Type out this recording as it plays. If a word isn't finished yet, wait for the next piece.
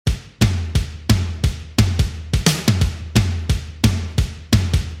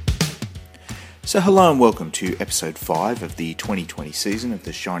So hello and welcome to episode 5 of the 2020 season of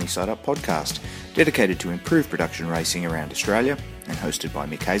the Shiny Side Up podcast, dedicated to improved production racing around Australia and hosted by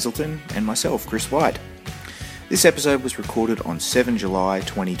Mick Hazelton and myself, Chris White. This episode was recorded on 7 July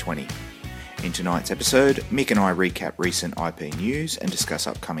 2020. In tonight's episode, Mick and I recap recent IP news and discuss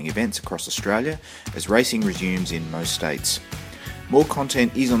upcoming events across Australia as racing resumes in most states. More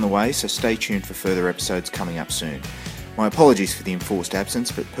content is on the way, so stay tuned for further episodes coming up soon. My apologies for the enforced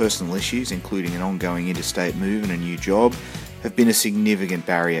absence, but personal issues, including an ongoing interstate move and a new job, have been a significant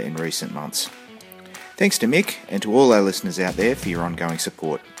barrier in recent months. Thanks to Mick and to all our listeners out there for your ongoing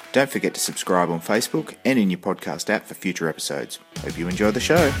support. Don't forget to subscribe on Facebook and in your podcast app for future episodes. Hope you enjoy the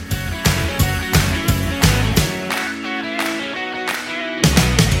show.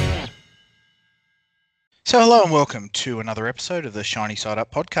 So hello and welcome to another episode of the Shiny Side Up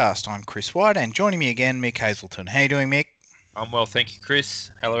podcast. I'm Chris White and joining me again, Mick Hazelton. How you doing, Mick? I'm well, thank you,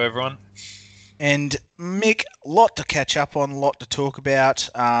 Chris. Hello, everyone. And Mick, a lot to catch up on, a lot to talk about.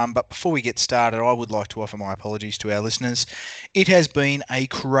 But before we get started, I would like to offer my apologies to our listeners. It has been a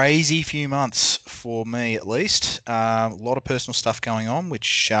crazy few months for me, at least. A lot of personal stuff going on,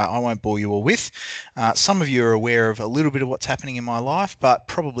 which I won't bore you all with. Some of you are aware of a little bit of what's happening in my life, but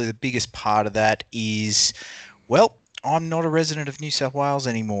probably the biggest part of that is, well, I'm not a resident of New South Wales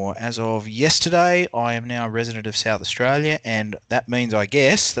anymore. As of yesterday, I am now a resident of South Australia, and that means, I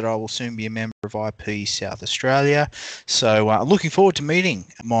guess, that I will soon be a member of IP South Australia. So I'm looking forward to meeting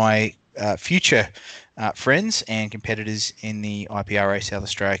my future friends and competitors in the IPRA South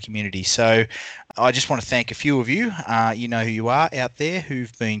Australia community. So I just want to thank a few of you, you know who you are out there,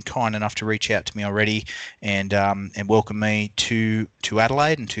 who've been kind enough to reach out to me already and welcome me to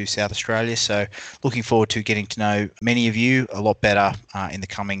Adelaide and to South Australia. So looking forward to getting to know many of you a lot better in the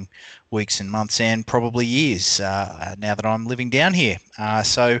coming weeks and months and probably years now that I'm living down here.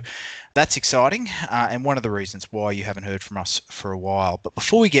 So that's exciting and one of the reasons why you haven't heard from us for a while. But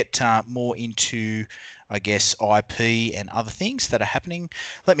before we get more into, I guess, IP and other things that are happening,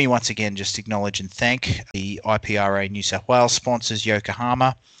 let me once again just acknowledge and thank the IPRA New South Wales sponsors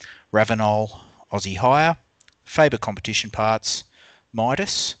Yokohama, Ravenol, Aussie Hire, Faber Competition Parts,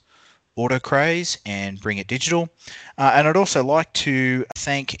 Midas, Autocraze and Bring It Digital. And I'd also like to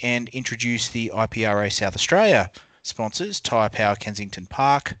thank and introduce the IPRA South Australia sponsors, Tyre Power Kensington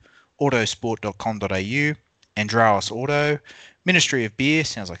Park, autosport.com.au, Andraus Auto, Ministry of Beer,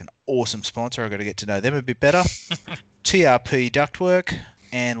 sounds like an awesome sponsor. I've got to get to know them a bit better. TRP Ductwork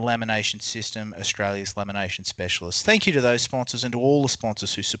and Lamination System, Australia's lamination specialist. Thank you to those sponsors and to all the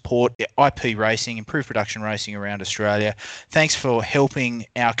sponsors who support IP racing, improved production racing around Australia. Thanks for helping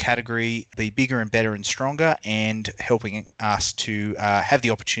our category be bigger and better and stronger and helping us to have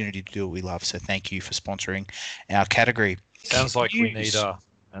the opportunity to do what we love. So thank you for sponsoring our category. Sounds like we need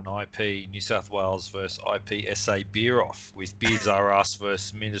an IP New South Wales versus IP SA beer off with Beers R Us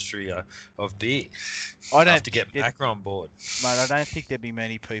versus Ministry of Beer. I don't have to get Macca on board. Mate, I don't think there'd be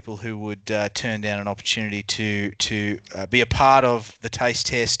many people who would turn down an opportunity to be a part of the taste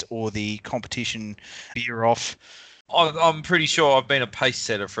test or the competition beer off. I'm pretty sure I've been a pace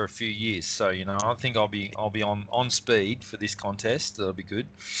setter for a few years, so I think I'll be on speed for this contest. That'll be good,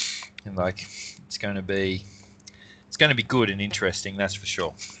 and it's going to be good and interesting, that's for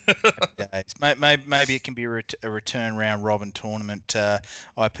sure. Maybe it can be a return round robin tournament,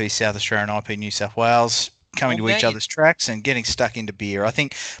 IP South Australia and IP New South Wales coming to each other's tracks and getting stuck into beer. I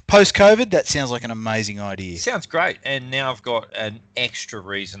think post-COVID, that sounds like an amazing idea. Sounds great. And now I've got an extra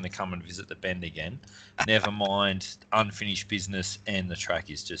reason to come and visit the Bend again. Never mind unfinished business, and the track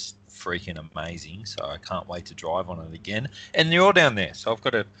is just freaking amazing. So I can't wait to drive on it again. And they're all down there. So I've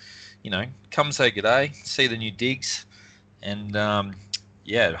got to, come say good day, see the new digs, and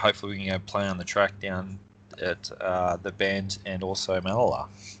hopefully we can go play on the track down at the Bend and also Mallala.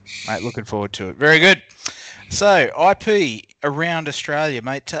 Mate, looking forward to it. Very good. So, IP around Australia,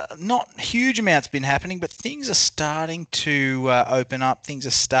 mate, not huge amounts been happening, but things are starting to open up. Things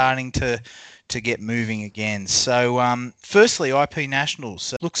are starting to get moving again. So, firstly, IP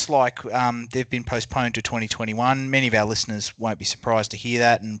Nationals. Looks like they've been postponed to 2021. Many of our listeners won't be surprised to hear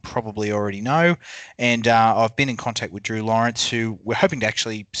that and probably already know. And I've been in contact with Drew Lawrence, who we're hoping to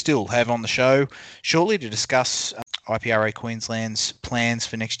actually still have on the show shortly to discuss IPRA Queensland's plans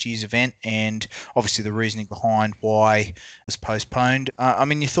for next year's event and obviously the reasoning behind why it was postponed.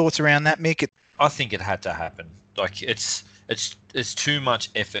 Your thoughts around that, Mick? I think it had to happen. It's too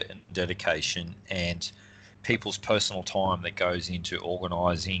much effort and dedication and people's personal time that goes into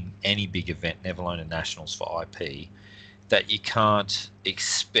organising any big event, never alone a nationals for IP, that you can't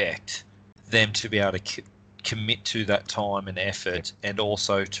expect them to be able to commit to that time and effort, and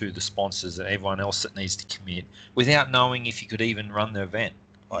also to the sponsors and everyone else that needs to commit without knowing if you could even run the event.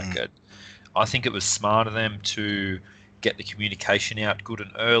 I think it was smart of them to get the communication out good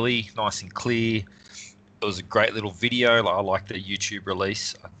and early, nice and clear. It was a great little video. I like the YouTube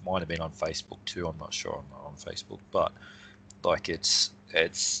release. It might have been on Facebook too. I'm not sure. I'm not on Facebook, but it's.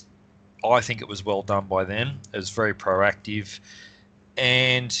 I think it was well done by them. It was very proactive,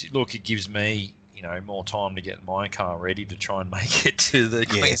 and look, it gives me more time to get my car ready to try and make it to the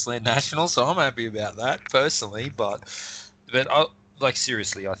Queensland Nationals. So I'm happy about that personally. But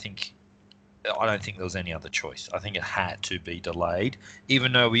seriously, I don't think there was any other choice. I think it had to be delayed,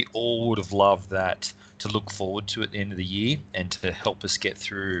 even though we all would have loved that to look forward to at the end of the year and to help us get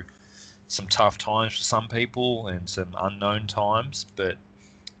through some tough times for some people and some unknown times. But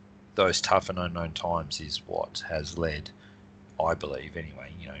those tough and unknown times is what has led, I believe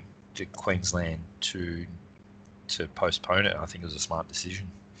anyway, to Queensland to postpone it. I think it was a smart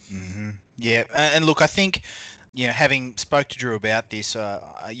decision. Mm-hmm. Yeah, and look, I think, having spoke to Drew about this,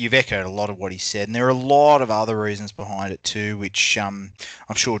 you've echoed a lot of what he said, and there are a lot of other reasons behind it too, which I'm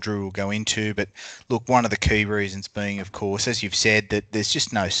sure Drew will go into. But look, one of the key reasons being, of course, as you've said, that there's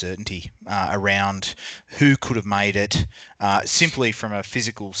just no certainty around who could have made it, simply from a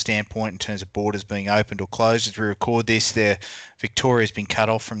physical standpoint in terms of borders being opened or closed. As we record this, Victoria's been cut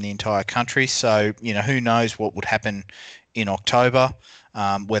off from the entire country, so who knows what would happen in October.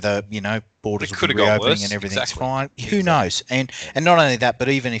 Whether borders will be reopening and everything's fine. Who knows? And not only that, but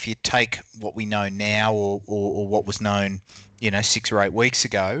even if you take what we know now or what was known 6 or 8 weeks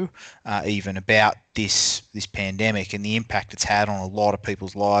ago, even about this pandemic and the impact it's had on a lot of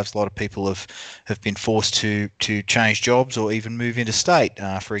people's lives. A lot of people have been forced to change jobs or even move interstate,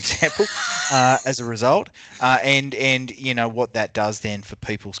 for example, as a result. And what that does then for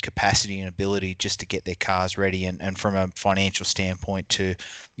people's capacity and ability just to get their cars ready and from a financial standpoint to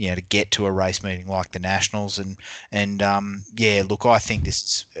get to a race meeting like the Nationals. Look, I think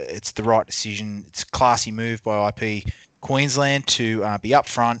it's the right decision. It's a classy move by IP Queensland to be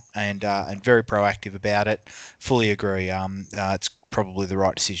upfront and very proactive about it. Fully agree. It's probably the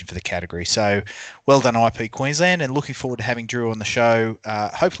right decision for the category. So well done, IP Queensland, and looking forward to having Drew on the show,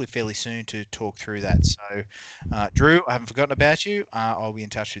 hopefully fairly soon to talk through that. So, Drew, I haven't forgotten about you. I'll be in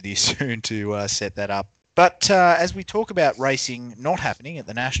touch with you soon to set that up. But as we talk about racing not happening at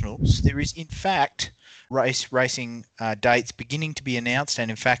the Nationals, there is in fact racing dates beginning to be announced, and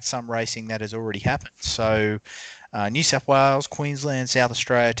in fact some racing that has already happened. So New South Wales, Queensland, South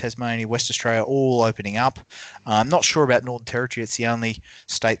Australia, Tasmania, West Australia, all opening up. I'm not sure about Northern Territory. It's the only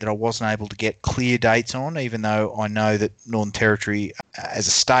state that I wasn't able to get clear dates on, even though I know that Northern Territory as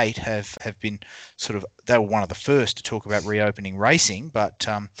a state have been they were one of the first to talk about reopening racing. But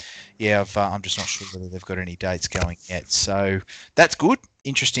I'm just not sure whether they've got any dates going yet. So that's good.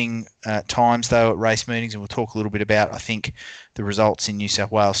 Interesting times, though, at race meetings, and we'll talk a little bit about, I think, the results in New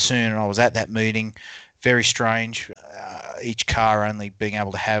South Wales soon. And I was at that meeting. Very strange, each car only being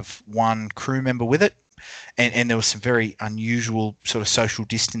able to have one crew member with it. And there was some very unusual sort of social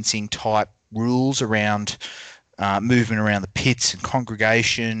distancing type rules around movement around the pits and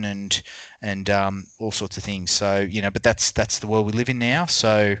congregation and all sorts of things. So, but that's the world we live in now.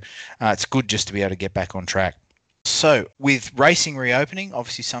 So it's good just to be able to get back on track. So with racing reopening,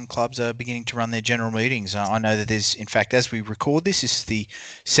 obviously some clubs are beginning to run their general meetings. I know that there's, in fact, as we record this is the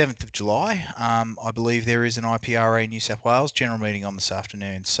 7th of July. I believe there is an IPRA New South Wales general meeting on this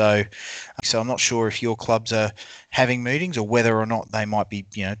afternoon. So I'm not sure if your clubs are having meetings or whether or not they might be,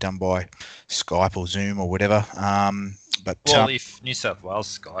 done by Skype or Zoom or whatever. If New South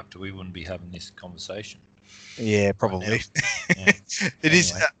Wales Skyped, we wouldn't be having this conversation. Yeah, probably. Yeah. It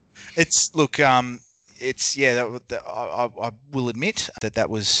is. It's look. I will admit that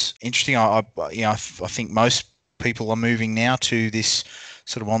was interesting. I think most people are moving now to this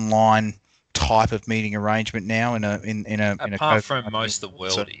sort of online type of meeting arrangement now. Apart from most of the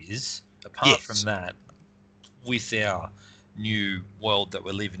world is. Apart from that, with our new world that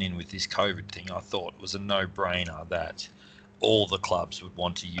we're living in with this COVID thing, I thought it was a no-brainer that all the clubs would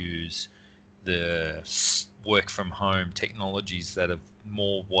want to use the work from home technologies that are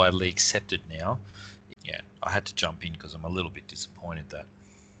more widely accepted now. Yeah, I had to jump in because I'm a little bit disappointed that.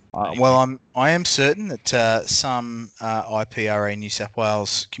 I am certain that some IPRA New South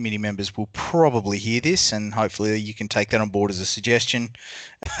Wales committee members will probably hear this, and hopefully you can take that on board as a suggestion,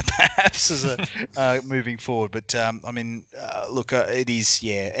 perhaps as a moving forward. But it is.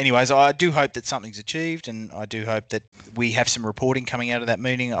 Yeah. Anyways, I do hope that something's achieved, and I do hope that we have some reporting coming out of that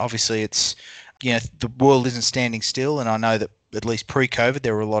meeting. Obviously, it's the world isn't standing still, and I know that at least pre-COVID,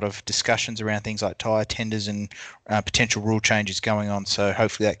 there were a lot of discussions around things like tyre tenders and potential rule changes going on. So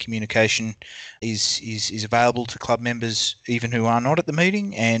hopefully that communication is available to club members, even who are not at the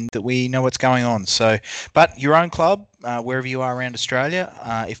meeting, and that we know what's going on. So, but your own club, wherever you are around Australia,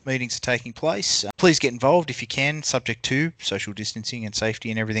 if meetings are taking place, please get involved if you can, subject to social distancing and safety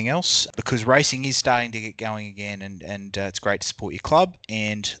and everything else, because racing is starting to get going again, and it's great to support your club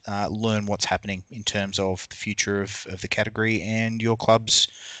and learn what's happening in terms of the future of the category and your club's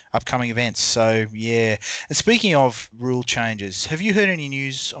upcoming events. So, yeah. And speaking of rule changes, have you heard any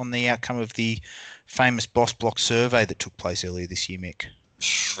news on the outcome of the famous Boss Block survey that took place earlier this year, Mick?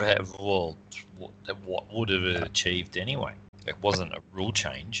 Well, what would have it achieved anyway? It wasn't a rule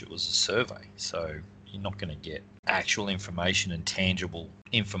change, it was a survey. So you're not going to get actual information and tangible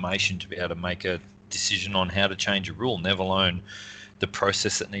information to be able to make a decision on how to change a rule, never alone the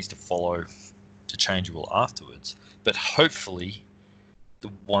process that needs to follow to change a rule afterwards. But hopefully, the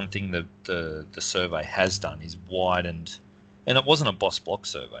one thing that the survey has done is widened, and it wasn't a Boss Block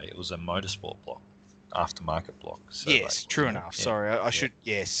survey, it was a motorsport block, aftermarket block survey. Yes, true enough. Yeah. Sorry, I should.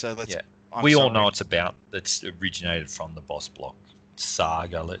 Yes, so let's. Yeah. We all know it's about, that's originated from the Boss Block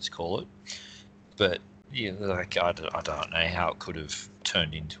saga, let's call it. But yeah, like I don't know how it could have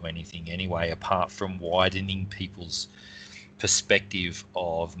turned into anything anyway, apart from widening people's perspective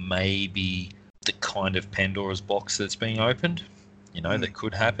of maybe the kind of Pandora's box that's being opened, that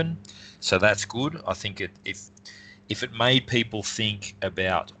could happen. So that's good. I think if it made people think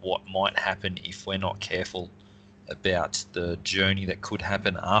about what might happen if we're not careful about the journey that could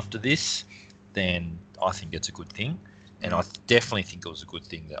happen after this, then I think it's a good thing. And I definitely think it was a good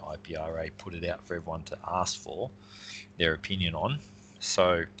thing that IPRA put it out for everyone to ask for their opinion on.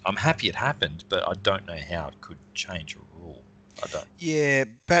 So I'm happy it happened, but I don't know how it could change a rule. I don't. Yeah,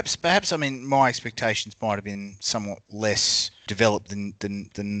 perhaps. I mean, my expectations might have been somewhat less developed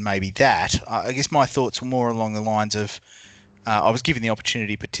than maybe that. I guess my thoughts were more along the lines of, I was given the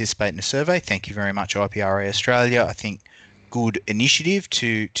opportunity to participate in a survey. Thank you very much, IPRA Australia. I think good initiative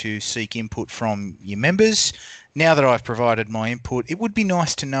to seek input from your members. Now that I've provided my input, it would be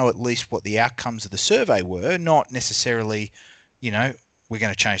nice to know at least what the outcomes of the survey were, not necessarily, we're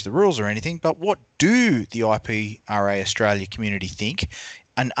going to change the rules or anything, but what do the IPRA Australia community think?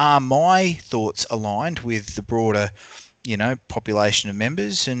 And are my thoughts aligned with the broader, population of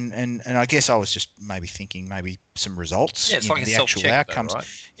members? And I guess I was just maybe thinking maybe some results. Yeah, it's like the a actual outcomes. Though,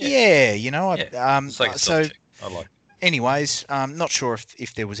 right? Yeah, it's like a self-check. I like it. Anyways, not sure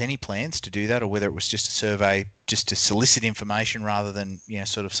if there was any plans to do that, or whether it was just a survey just to solicit information rather than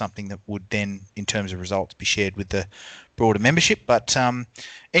sort of something that would then, in terms of results, be shared with the broader membership. But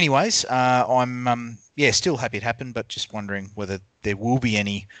anyways, I'm still happy it happened, but just wondering whether there will be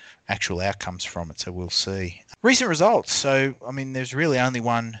any actual outcomes from it. So we'll see. Recent results. So I mean, there's really only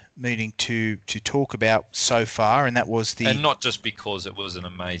one meeting to talk about so far, and that was the. And not just because it was an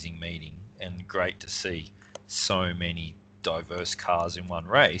amazing meeting and great to see so many diverse cars in one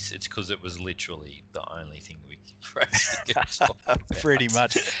race, it's because it was literally the only thing we pretty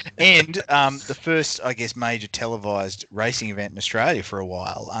much. And the first, I guess, major televised racing event in Australia for a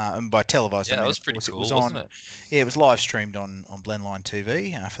while. And by televised, I mean, that was pretty cool, wasn't it? Yeah, it was live streamed on Blendline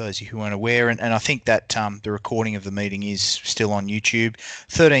TV, for those of you who weren't aware. And I think that the recording of the meeting is still on YouTube.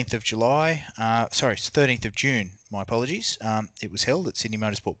 13th of June. My apologies. It was held at Sydney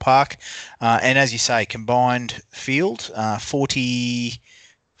Motorsport Park. And as you say, combined field,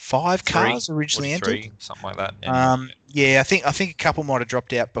 45 cars originally entered. Something like that. I think a couple might have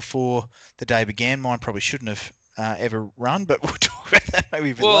dropped out before the day began. Mine probably shouldn't have ever run, but we'll talk about that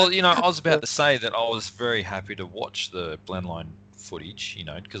maybe a bit later. I was about to say that I was very happy to watch the Blendline footage,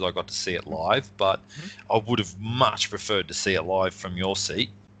 because I got to see it live, but I would have much preferred to see it live from your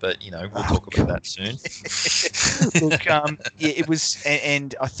seat. But, we'll talk about that soon. Look, it was,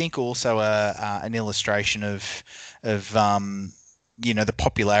 and I think also an illustration of the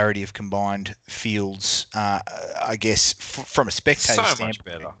popularity of combined fields, I guess, from a spectator standpoint. Much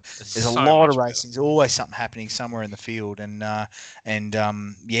better. There's a lot of racing. There's always something happening somewhere in the field. And I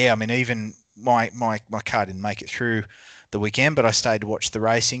mean, even my car didn't make it through the weekend, but I stayed to watch the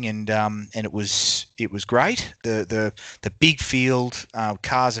racing, and it was great. The big field,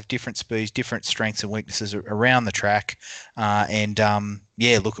 cars of different speeds, different strengths and weaknesses around the track,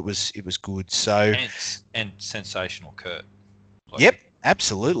 look, it was good. So and sensational, Kurt. Yep,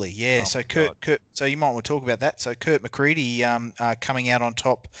 absolutely, yeah. So Kurt, so you might want to talk about that. So Kurt McCreadie coming out on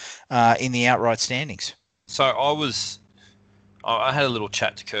top in the outright standings. So I had a little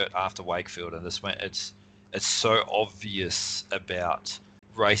chat to Kurt after Wakefield, and this went. It's so obvious about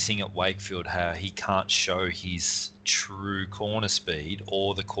racing at Wakefield, how he can't show his true corner speed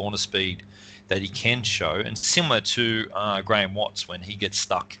or the corner speed that he can show. And similar to Graham Watts when he gets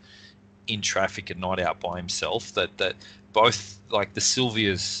stuck in traffic at night out by himself, that both like the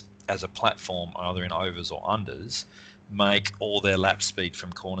Sylvias as a platform, either in overs or unders, make all their lap speed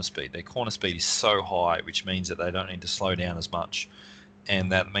from corner speed. Their corner speed is so high, which means that they don't need to slow down as much. And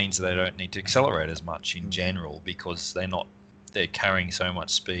that means that they don't need to accelerate as much in general because they're carrying so much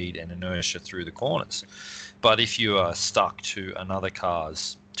speed and inertia through the corners. But if you are stuck to another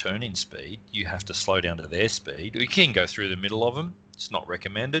car's turn-in speed, you have to slow down to their speed. You can go through the middle of them. It's not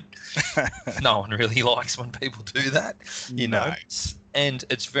recommended. No one really likes when people do that, you know. And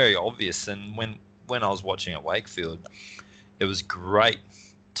it's very obvious. And when I was watching at Wakefield, it was great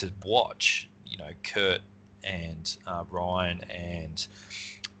to watch, you know, Kurt and Ryan and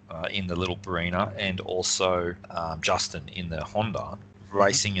in the little Barina, and also Justin in the Honda,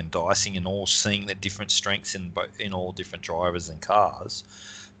 racing and dicing and all seeing the different strengths in all different drivers and cars.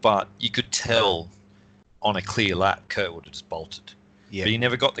 But you could tell on a clear lap, Kurt would have just bolted. But he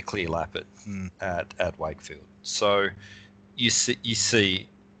never got the clear lap at Wakefield. So you see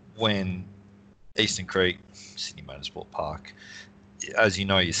when Eastern Creek, Sydney Motorsport Park, as you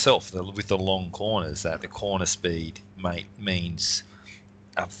know yourself, with the long corners, that the corner speed means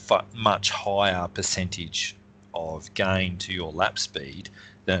a much higher percentage of gain to your lap speed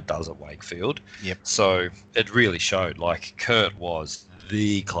than it does at Wakefield. So it really showed. Like, Kurt was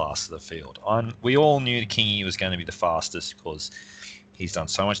the class of the field. We all knew Kingy was going to be the fastest because he's done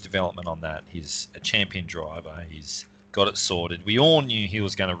so much development on that. He's a champion driver. He's got it sorted. We all knew he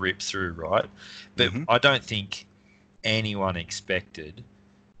was going to rip through, right? But I don't think anyone expected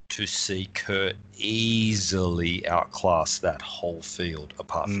to see Kurt easily outclass that whole field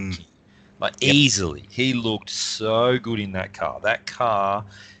apart from King. Like, easily. He looked so good in that car. That car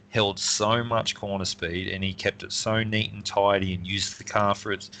held so much corner speed and he kept it so neat and tidy and used the car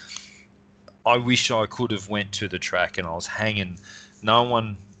for its... I wish I could have went to the track and I was hanging. No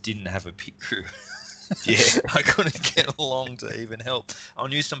one didn't have a pit crew. I couldn't get along to even help. I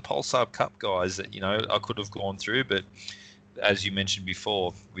knew some Pulsar Cup guys that, you know, I could have gone through, but as you mentioned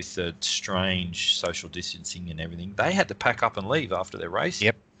before, with the strange social distancing and everything, they had to pack up and leave after their race.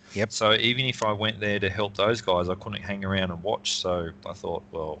 So even if I went there to help those guys, I couldn't hang around and watch. So I thought,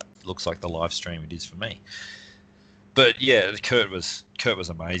 well, it looks like the live stream it is for me. But yeah, Kurt was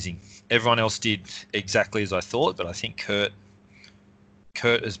amazing. Everyone else did exactly as I thought, but I think Kurt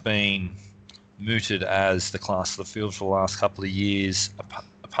has been mooted as the class of the field for the last couple of years,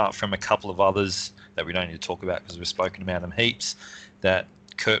 apart from a couple of others that we don't need to talk about because we've spoken about them heaps, that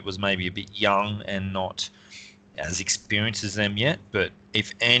Kurt was maybe a bit young and not as experienced as them yet. But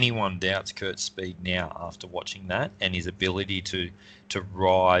if anyone doubts Kurt's speed now after watching that and his ability to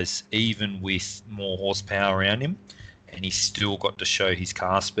rise even with more horsepower around him, and he's still got to show his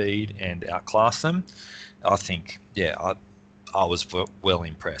car speed and outclass them, I think, I was well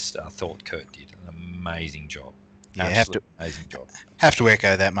impressed. I thought Kurt did an amazing job. Amazing job. Have to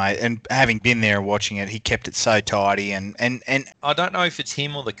echo that, mate. And having been there and watching it, he kept it so tidy. And I don't know if it's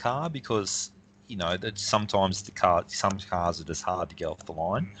him or the car, because, you know, that sometimes some cars are just hard to get off the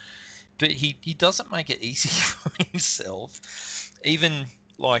line. But he doesn't make it easy for himself. Even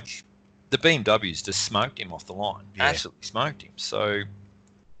like the BMWs just smoked him off the line. Absolutely smoked him. So,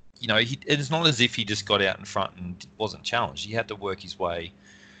 you know, it's not as if he just got out in front and wasn't challenged. He had to work his way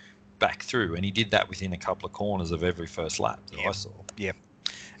back through, and he did that within a couple of corners of every first lap that I saw.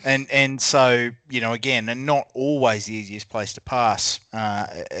 And so, you know, again, and not always the easiest place to pass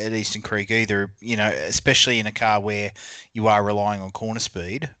at Eastern Creek either, you know, especially in a car where you are relying on corner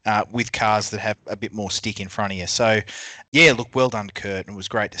speed with cars that have a bit more stick in front of you. So, yeah, look, well done to Kurt, and it was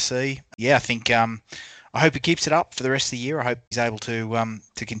great to see. Yeah, I think I hope he keeps it up for the rest of the year. I hope he's able to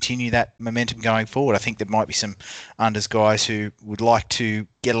continue that momentum going forward. I think there might be some unders guys who would like to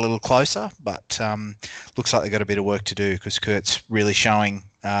get a little closer, but looks like they've got a bit of work to do because Kurt's really showing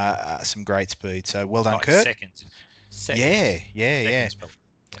some great speed. So well done, Kurt. Seconds. Yeah.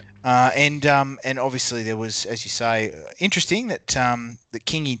 And obviously there was, as you say, interesting that that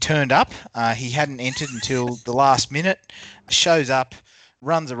Kingy turned up. He hadn't entered until the last minute. Shows up,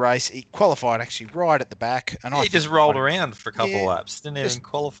 runs a race. He qualified actually right at the back. And he just rolled around for a couple of laps. Didn't even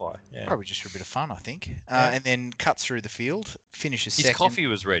qualify. Yeah. Probably just for a bit of fun, I think. And then cuts through the field, finishes second. His coffee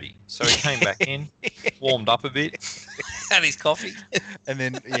was ready. So he came back in, warmed up a bit, had his coffee. And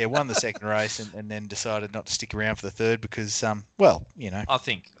then, won the second race and then decided not to stick around for the third because, well, you know. I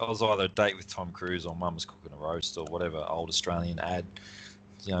think I was either a date with Tom Cruise or Mum was cooking a roast or whatever old Australian ad,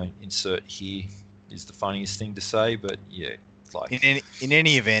 you know, insert here is the funniest thing to say. But, yeah. Like in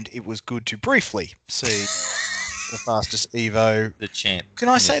any event, it was good to briefly see the fastest Evo. the champ. Can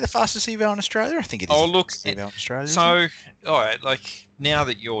I say the fastest Evo in Australia? I think it is. Oh, look, Evo in Australia. so all right, like now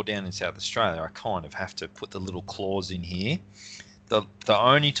that you're down in South Australia, I kind of have to put the little clause in here. The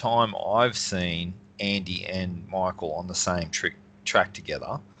only time I've seen Andy and Michael on the same track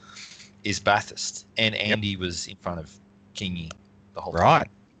together is Bathurst, and Andy was in front of Kingy the whole time. Right.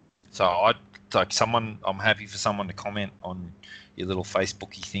 So I'm happy for someone to comment on your little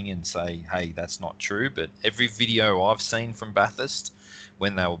Facebooky thing and say, hey, that's not true. But every video I've seen from Bathurst,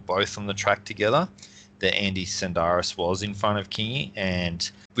 when they were both on the track together, that Andy Sandaris was in front of Kingy,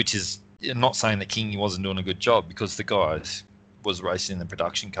 and which is not saying that Kingy wasn't doing a good job, because the guy was racing in the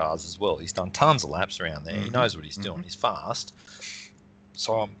production cars as well. He's done tons of laps around there. He knows what he's doing. He's fast.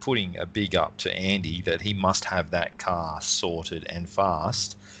 So I'm putting a big up to Andy that he must have that car sorted and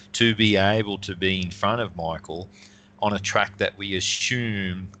fast to be able to be in front of Michael on a track that we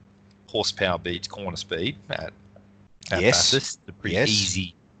assume horsepower beats corner speed at Yes. Bathurst. It's a pretty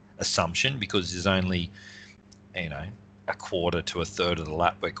easy assumption, because there's only, a quarter to a third of the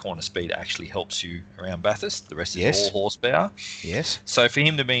lap where corner speed actually helps you around Bathurst. The rest is all horsepower. Yes. So for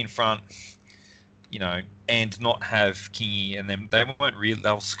him to be in front, and not have Kingy, and then they weren't really,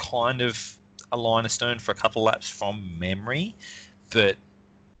 they was kind of a line astern for a couple of laps from memory. But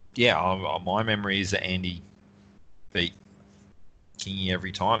yeah, my memory is that Andy beat Kingy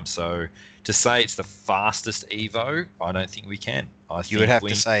every time. So to say it's the fastest Evo, I don't think we can. You would have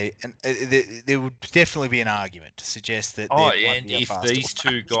to say, and there would definitely be an argument to suggest that. And if these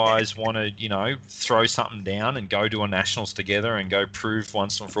two guys want to, throw something down and go to a nationals together and go prove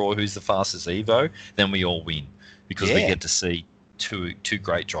once and for all who's the fastest Evo, then we all win, because we get to see two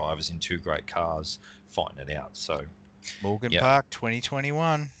great drivers in two great cars fighting it out. So Morgan Park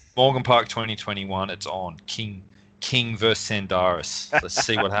 2021. Morgan Park 2021. It's on King versus Sandaris. Let's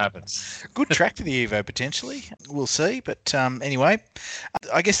see what happens. Good track for the Evo, potentially. We'll see. But anyway,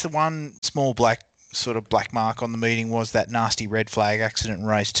 I guess the one small black mark on the meeting was that nasty red flag accident in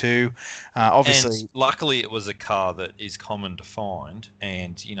race 2. Obviously, and luckily it was a car that is common to find,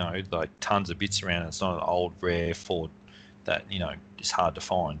 and like tons of bits around. It's not an old rare Ford that is hard to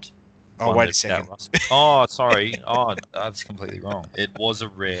find. Oh, wait a second. Oh, sorry. Oh, that's completely wrong. It was a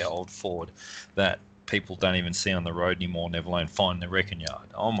rare old Ford that people don't even see on the road anymore, never alone find in the wrecking yard.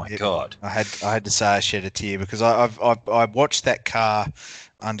 Oh my God! I had to say I shed a tear, because I watched that car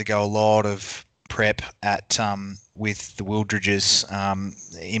undergo a lot of prep at with the Wildridges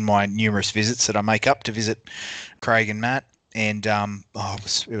in my numerous visits that I make up to visit Craig and Matt, and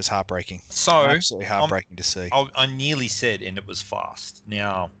it was heartbreaking. So absolutely heartbreaking to see. I nearly said, and it was fast.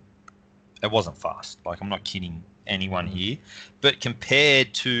 Now, it wasn't fast. Like, I'm not kidding anyone here, but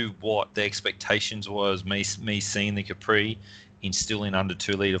compared to what the expectations was, me seeing the Capri still in under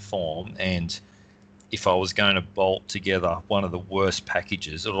 2 litre form, and if I was going to bolt together one of the worst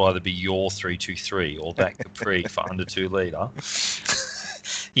packages, it'll either be your 323 or that Capri for under 2 litre.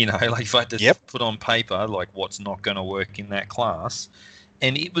 Like if I had to put on paper like what's not going to work in that class,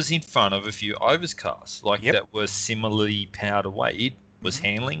 and it was in front of a few overs cars that were similarly powered away. It was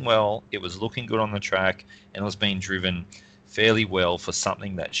handling well, it was looking good on the track, and it was being driven fairly well for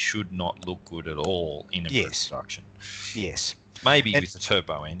something that should not look good at all in a production. Yes. Maybe with a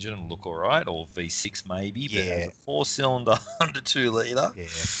turbo engine and look all right, or V6 maybe, but as a 4-cylinder under 2 litre. Yeah.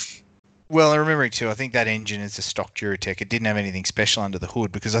 Well, remembering too, I think that engine is a stock Duratec. It didn't have anything special under the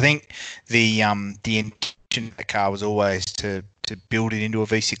hood, because I think the intention of the car was always to build it into a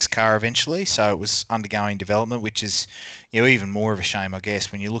V6 car eventually. So it was undergoing development, which is even more of a shame, I guess,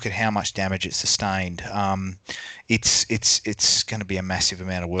 when you look at how much damage it sustained. It's going to be a massive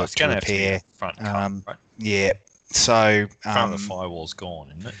amount of work to repair. Front car, right? Yeah. So front of the firewall's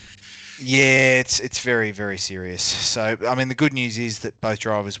gone, isn't it? Yeah, it's very, very serious. So I mean, the good news is that both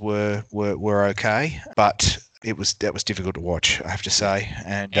drivers were okay, but that was difficult to watch, I have to say.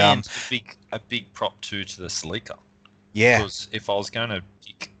 And a big prop to the Celica. Yeah. Because if I was going to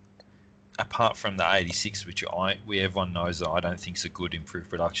pick, apart from the 86, which everyone knows that I don't think is a good improved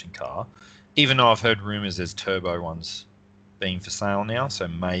production car, even though I've heard rumours there's turbo ones being for sale now, so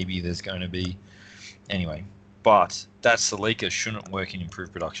maybe there's going to be anyway. But that Celica shouldn't work in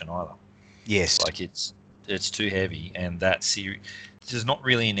improved production either. Yes. Like it's too heavy, and that series there's not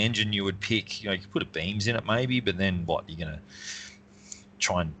really an engine you would pick. You could put a beams in it maybe, but then what, you're going to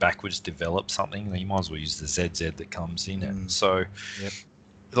try and backwards develop something? You might as well use the ZZ that comes in it. So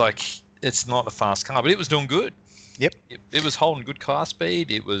it's not a fast car, but it was doing good. Yep. It was holding good car speed.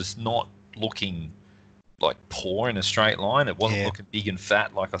 It was not looking like poor in a straight line. It wasn't looking big and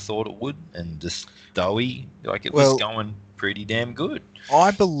fat like I thought it would, and just doughy. Like it was going pretty damn good. I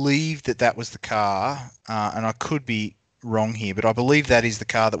believe that was the car, and I could be wrong here, but I believe that is the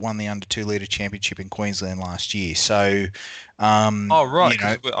car that won the under 2 litre championship in Queensland last year. So, oh right, you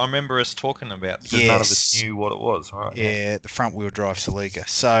know, I remember us talking about because yes, none of us knew what it was. Right? Yeah, the front wheel drive Celica.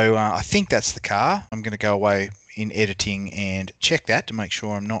 So I think that's the car. I'm going to go away in editing and check that to make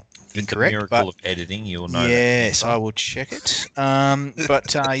sure I'm not incorrect. The miracle of editing, you'll know. Yes, I will check it.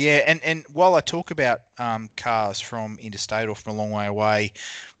 Yeah, and while I talk about cars from interstate or from a long way away,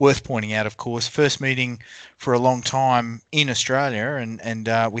 worth pointing out, of course, first meeting for a long time in Australia, and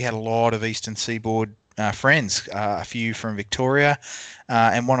we had a lot of Eastern Seaboard friends, a few from Victoria,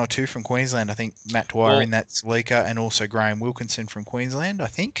 and one or two from Queensland. I think Matt Dwyer in that Celica, and also Graham Wilkinson from Queensland, I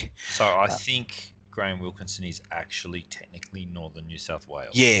think. So I think Graham Wilkinson is actually technically Northern New South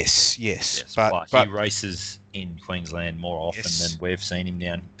Wales. Yes. But he races in Queensland more often than we've seen him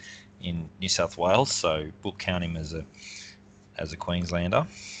down in New South Wales. So we'll count him as a Queenslander.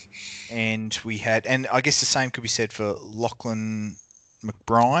 And we had, and I guess the same could be said for Lachlan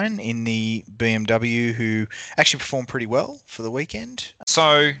McBrien in the BMW, who actually performed pretty well for the weekend.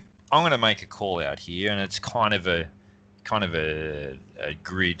 So I'm going to make a call out here, and it's kind of a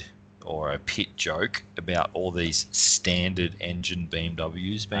grid or a pit joke about all these standard engine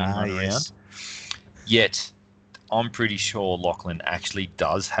BMWs being run around. Yet I'm pretty sure Lachlan actually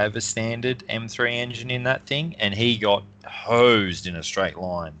does have a standard M3 engine in that thing, and he got hosed in a straight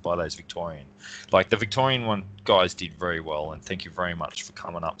line by those Victorian. Like the Victorian one guys did very well, and thank you very much for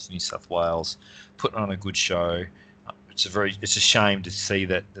coming up to New South Wales, putting on a good show. It's a shame to see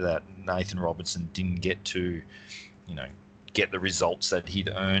that Nathan Robertson didn't get to, get the results that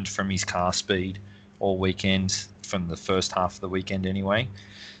he'd earned from his car speed all weekend, from the first half of the weekend anyway.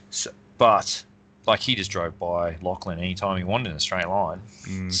 So, but he just drove by Lachlan anytime he wanted in a straight line.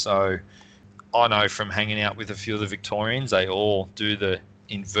 So I know from hanging out with a few of the Victorians, they all do the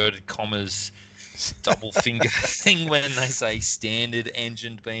inverted commas double finger thing when they say standard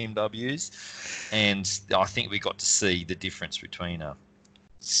engined BMWs. And I think we got to see the difference between a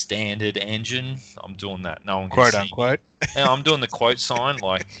standard engine. I'm doing that. No one can quote see unquote. Yeah, I'm doing the quote sign.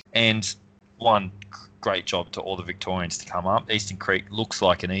 And one great job to all the Victorians to come up. Eastern Creek looks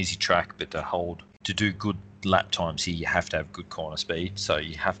like an easy track, but to do good lap times here, you have to have good corner speed. So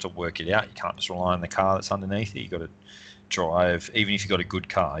you have to work it out. You can't just rely on the car that's underneath it. You got to drive. Even if you've got a good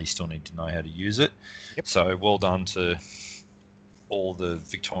car, you still need to know how to use it. Yep. So well done to all the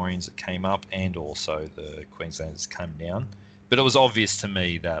Victorians that came up, and also the Queenslanders came down. But it was obvious to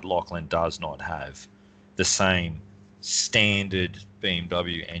me that Lachlan does not have the same standard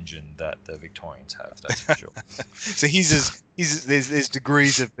BMW engine that the Victorians have. That's for sure. So there's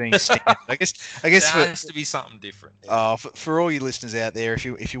degrees of being standard. I guess there has to be something different. For all you listeners out there,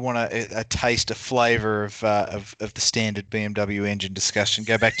 if you want a taste, a flavour of the standard BMW engine discussion,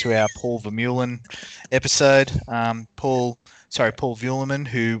 go back to our Paul Vermeulen episode. Paul Vuleman,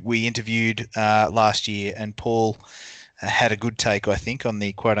 who we interviewed last year, and Paul had a good take, I think, on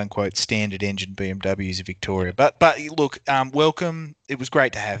the quote-unquote standard engine BMWs of Victoria. But look, welcome. It was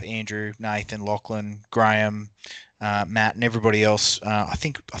great to have Andrew, Nathan, Lachlan, Graham, Matt, and everybody else. I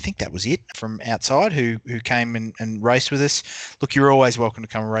think that was it from outside who came and raced with us. Look, you're always welcome to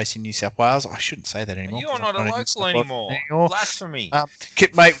come and race in New South Wales. I shouldn't say that anymore. You're not a local anymore. Blasphemy.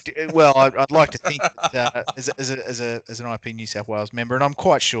 Mate, well, I'd like to think that, as an IP New South Wales member, and I'm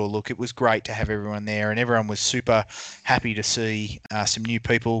quite sure. Look, it was great to have everyone there, and everyone was super happy to see some new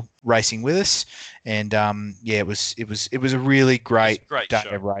people racing with us. And it was a really great day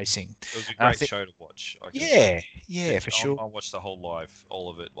of racing. It was a great show to watch. For sure. I watched the whole live, all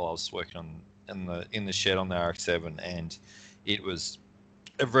of it, while I was working in the shed on the RX-7, and it was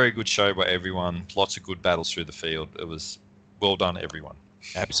a very good show by everyone. Lots of good battles through the field. It was well done, everyone.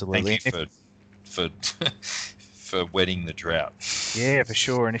 Absolutely. Thank you for wetting the drought. Yeah, for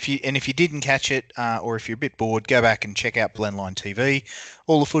sure. And if you didn't catch it, or if you're a bit bored, go back and check out Blendline TV.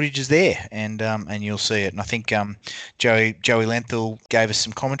 All the footage is there, and you'll see it. And I think Joey Lenthal gave us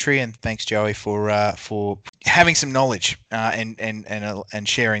some commentary, and thanks Joey for having some knowledge and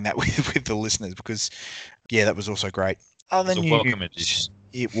sharing that with the listeners, because that was also great. It's a welcome addition.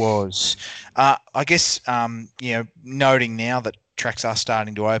 It was. I guess noting now that tracks are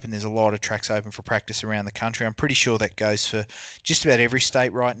starting to open. There's a lot of tracks open for practice around the country. I'm pretty sure that goes for just about every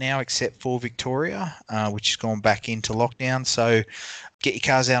state right now, except for Victoria, which has gone back into lockdown. So get your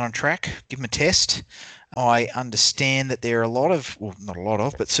cars out on track, give them a test. I understand that there are a lot of, well, not a lot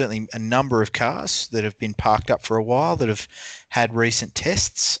of, but certainly a number of cars that have been parked up for a while that have had recent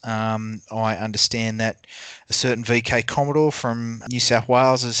tests. I understand that a certain VK Commodore from New South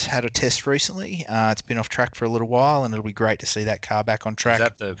Wales has had a test recently. It's been off track for a little while, and it'll be great to see that car back on Is track.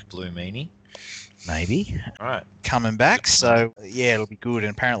 that the Blue Meanie? Maybe. All right. Coming back. So, yeah, it'll be good.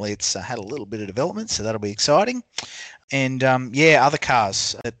 And apparently it's had a little bit of development, so that'll be exciting. And, other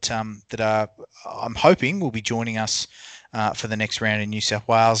cars that are, I'm hoping, will be joining us for the next round in New South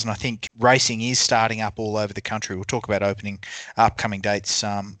Wales. And I think racing is starting up all over the country. We'll talk about upcoming dates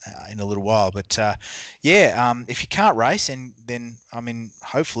in a little while. But, if you can't race, and then,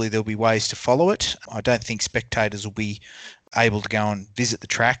 hopefully there'll be ways to follow it. I don't think spectators will be able to go and visit the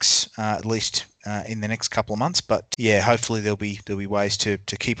tracks at least in the next couple of months, but hopefully there'll be ways to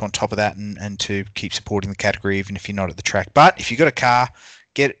keep on top of that and to keep supporting the category even if you're not at the track. But if you've got a car,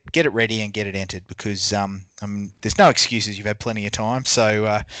 get it ready and get it entered, because there's no excuses. You've had plenty of time,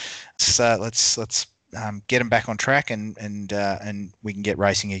 so let's get them back on track and we can get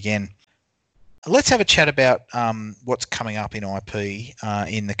racing again. Let's have a chat about what's coming up in IP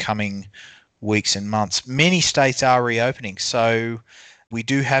in the coming weeks and months. Many states are reopening, so we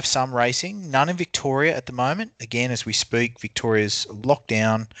do have some racing. None in Victoria at the moment. Again, as we speak, Victoria's locked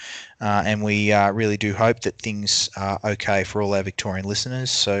down, and we really do hope that things are okay for all our Victorian listeners,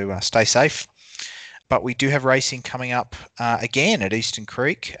 so stay safe. But we do have racing coming up again at Eastern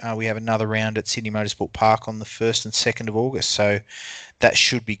Creek. We have another round at Sydney Motorsport Park on the 1st and 2nd of August, so that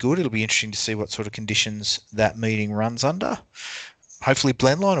should be good. It'll be interesting to see what sort of conditions that meeting runs under. Hopefully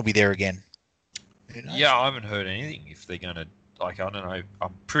Blendline will be there again. Yeah, I haven't heard anything if they're going to, I don't know.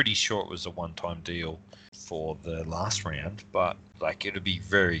 I'm pretty sure it was a one-time deal for the last round, but it'll be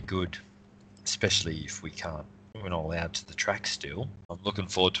very good, especially if we're not allowed to the track still. I'm looking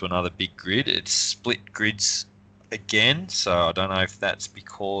forward to another big grid. It's split grids again, so I don't know if that's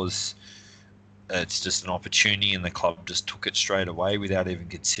because it's just an opportunity and the club just took it straight away without even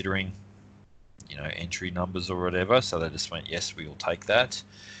considering, entry numbers or whatever. So they just went, yes, we will take that.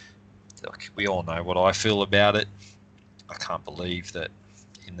 We all know what I feel about it. I can't believe that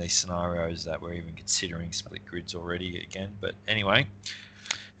in these scenarios that we're even considering split grids already again. But anyway.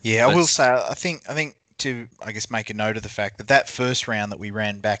 Yeah, I will say, I think to, make a note of the fact that first round that we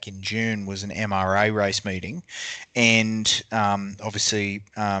ran back in June was an MRA race meeting. And obviously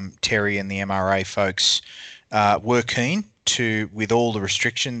Terry and the MRA folks were keen to, with all the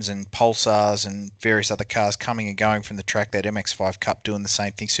restrictions and Pulsars and various other cars coming and going from the track, that MX5 Cup doing the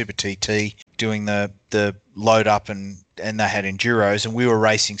same thing, Super TT doing the load up, and they had enduros, and we were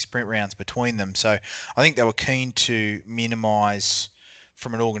racing sprint rounds between them. So I think they were keen to minimise,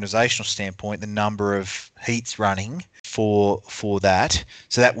 from an organisational standpoint, the number of heats running for that.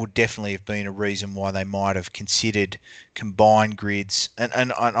 So that would definitely have been a reason why they might have considered combined grids.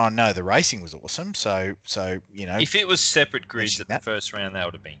 And I know the racing was awesome. So if it was separate grids at the first round, that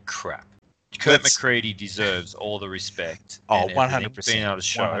would have been crap. Kurt McCready deserves all the respect. Oh, 100%. Being able to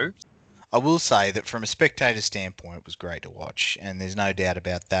show. 100%. I will say that from a spectator standpoint, it was great to watch, and there's no doubt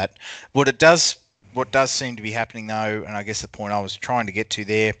about that. What does seem to be happening, though, and I guess the point I was trying to get to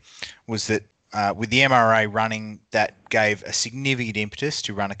there, was that with the MRA running, that gave a significant impetus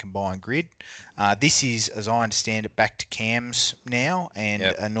to run a combined grid. This is, as I understand it, back to cams now, and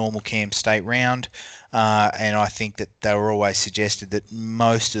a normal cam state round. And I think that they were always suggested that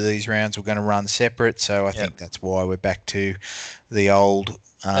most of these rounds were going to run separate. So I think that's why we're back to the old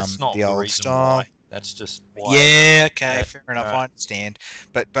that's not the old reason style. Why. That's just why. Yeah, okay, fair enough. I understand.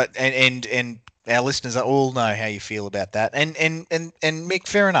 But and our listeners all know how you feel about that. And Mick,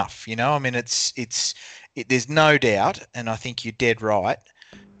 fair enough. There's no doubt, and I think you're dead right,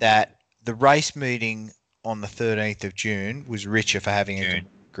 that the race meeting on the 13th of June was richer for having a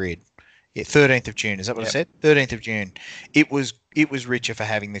grid. Yeah, 13th of June. Is that what I said? 13th of June. It was richer for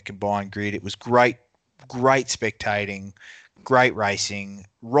having the combined grid. It was great spectating, great racing,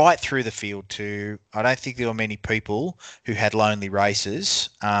 right through the field too. I don't think there were many people who had lonely races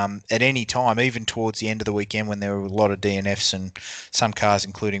at any time, even towards the end of the weekend when there were a lot of DNFs and some cars,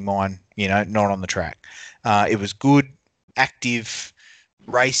 including mine, not on the track. It was good, active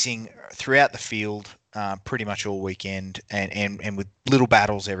racing throughout the field pretty much all weekend, and with little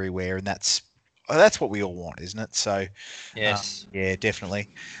battles everywhere, and that's what we all want, isn't it? So, yes, yeah, definitely.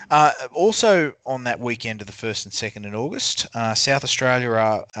 Also, on that weekend of the 1st and 2nd in August, South Australia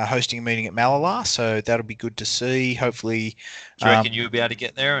are hosting a meeting at Malala, so that'll be good to see. Hopefully, do you reckon you'll be able to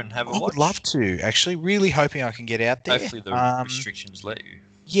get there and have a watch? I would love to. Actually, really hoping I can get out there. Hopefully, the restrictions let you.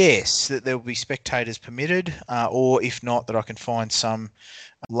 Yes, that there will be spectators permitted, or if not, that I can find some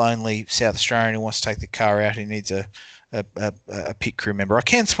lonely South Australian who wants to take the car out who needs a pit crew member. I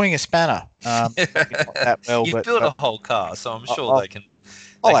can swing a spanner, maybe not that well, You've but built a whole car, so I'm sure I'll, they can.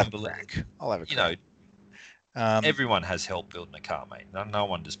 I'll They have can a believe. crack. I'll have a You crack. know, everyone has help building a car, mate. No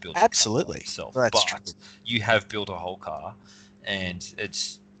one just builds Absolutely. a car themselves. Well, that's But true. you have built a whole car, and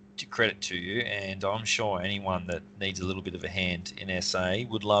it's to credit to you. And I'm sure anyone that needs a little bit of a hand in SA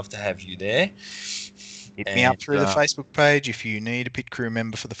would love to have you there. Hit me up through the Facebook page if you need a pit crew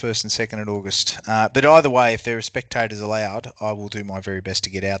member for the 1st and 2nd of August. But either way, if there are spectators allowed, I will do my very best to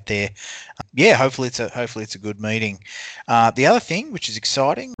get out there. Yeah, hopefully it's a good meeting. The other thing, which is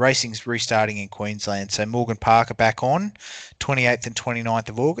exciting, racing's restarting in Queensland. So Morgan Park are back on 28th and 29th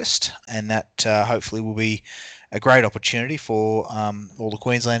of August, and that hopefully will be a great opportunity for all the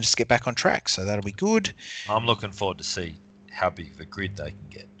Queenslanders to get back on track. So that'll be good. I'm looking forward to see how big of a grid they can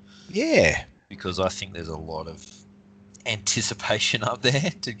get. Yeah. Because I think there's a lot of anticipation up there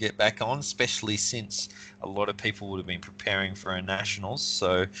to get back on, especially since a lot of people would have been preparing for our nationals.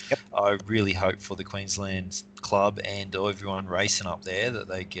 So Yep. I really hope for the Queensland club and everyone racing up there that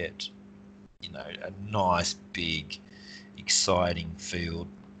they get, a nice, big, exciting field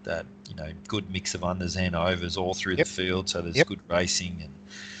that, good mix of unders and overs all through the field. So there's good racing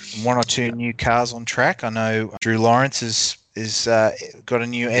and one or two new cars on track. I know Drew Lawrence is got a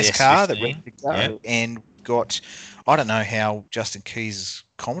new S car that ready to go, and got. I don't know how Justin Keys'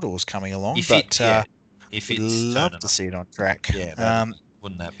 Commodore is coming along, if but if I'd it's love to see it on track. Yeah,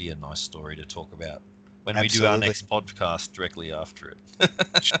 wouldn't that be a nice story to talk about when we do our next podcast directly after it?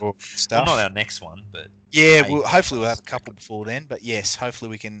 Sure stuff. Well, not our next one, but well, hopefully we'll have a couple before then. But yes, hopefully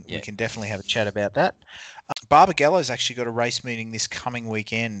we can definitely have a chat about that. Barbagallo's actually got a race meeting this coming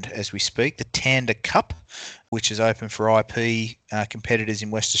weekend as we speak, the Tander Cup, which is open for IP competitors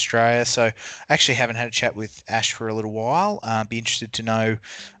in West Australia. So I actually haven't had a chat with Ash for a little while. Be interested to know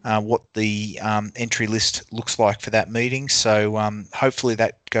what the entry list looks like for that meeting. So hopefully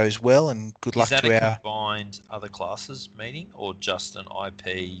that goes well, and good luck to our... Is that a combined other classes meeting or just an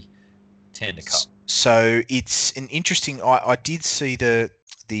IP Tander Cup? So it's an interesting... I did see the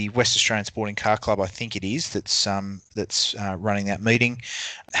West Australian Sporting Car Club, I think it is, that's running that meeting,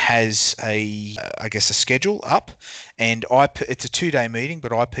 has a schedule up, and it's a 2-day meeting,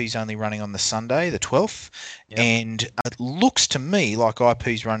 but IP's only running on the Sunday, the 12th, and it looks to me like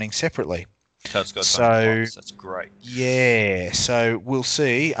IP's running separately. So that's great. Yeah, so we'll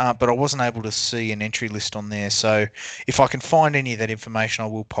see, but I wasn't able to see an entry list on there, so if I can find any of that information, I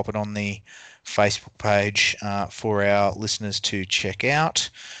will pop it on the Facebook page for our listeners to check out.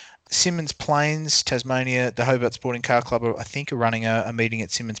 Symmons Plains, Tasmania, the Hobart Sporting Car Club, I think, are running a meeting at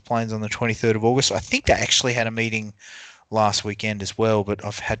Symmons Plains on the 23rd of August. I think they actually had a meeting last weekend as well, but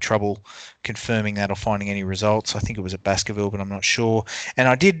I've had trouble confirming that or finding any results. I think it was at Baskerville, but I'm not sure. And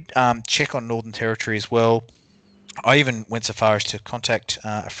I did check on Northern Territory as well. I even went so far as to contact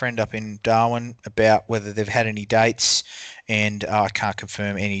a friend up in Darwin about whether they've had any dates, and I can't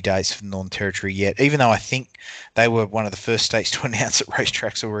confirm any dates for the Northern Territory yet, even though I think they were one of the first states to announce that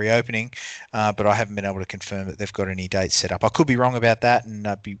racetracks are reopening, but I haven't been able to confirm that they've got any dates set up. I could be wrong about that, and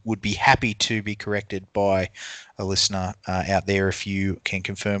would be happy to be corrected by a listener out there. If you can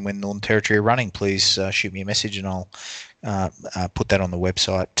confirm when Northern Territory are running, please shoot me a message and I'll put that on the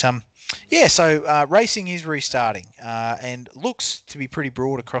website. So racing is restarting and looks to be pretty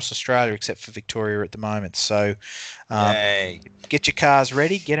broad across Australia except for Victoria at the moment. So get your cars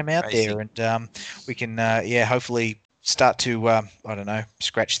ready, get them out there, and we can, hopefully start to,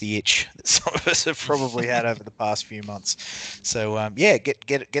 scratch the itch that some of us have probably had over the past few months. So, get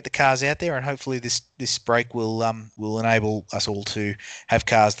the cars out there, and hopefully this break will enable us all to have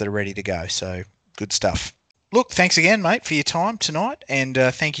cars that are ready to go. So good stuff. Look, thanks again, mate, for your time tonight, and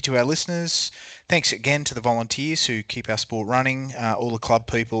thank you to our listeners. Thanks again to the volunteers who keep our sport running, all the club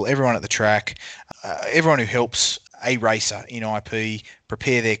people, everyone at the track, everyone who helps a racer in IP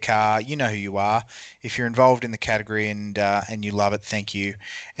prepare their car. You know who you are. If you're involved in the category and you love it, thank you.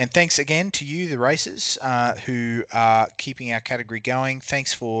 And thanks again to you, the racers, who are keeping our category going.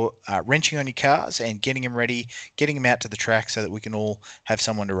 Thanks for wrenching on your cars and getting them ready, getting them out to the track so that we can all have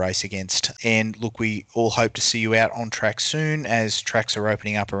someone to race against. And look, we all hope to see you out on track soon as tracks are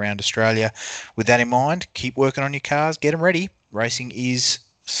opening up around Australia. With that in mind, keep working on your cars, get them ready. Racing is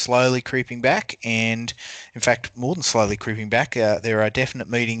slowly creeping back, and in fact more than slowly creeping back. There are definite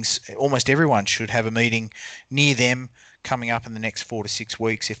meetings. Almost everyone should have a meeting near them coming up in the next 4 to 6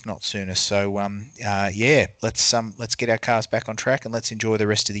 weeks, if not sooner. So let's get our cars back on track and let's enjoy the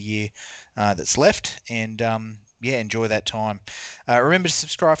rest of the year that's left, and yeah, enjoy that time. Remember to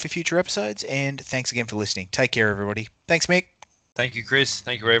subscribe for future episodes, and thanks again for listening. Take care, everybody. Thanks, Mick. Thank you, Chris.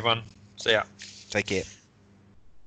 Thank you, everyone. See ya. Take care.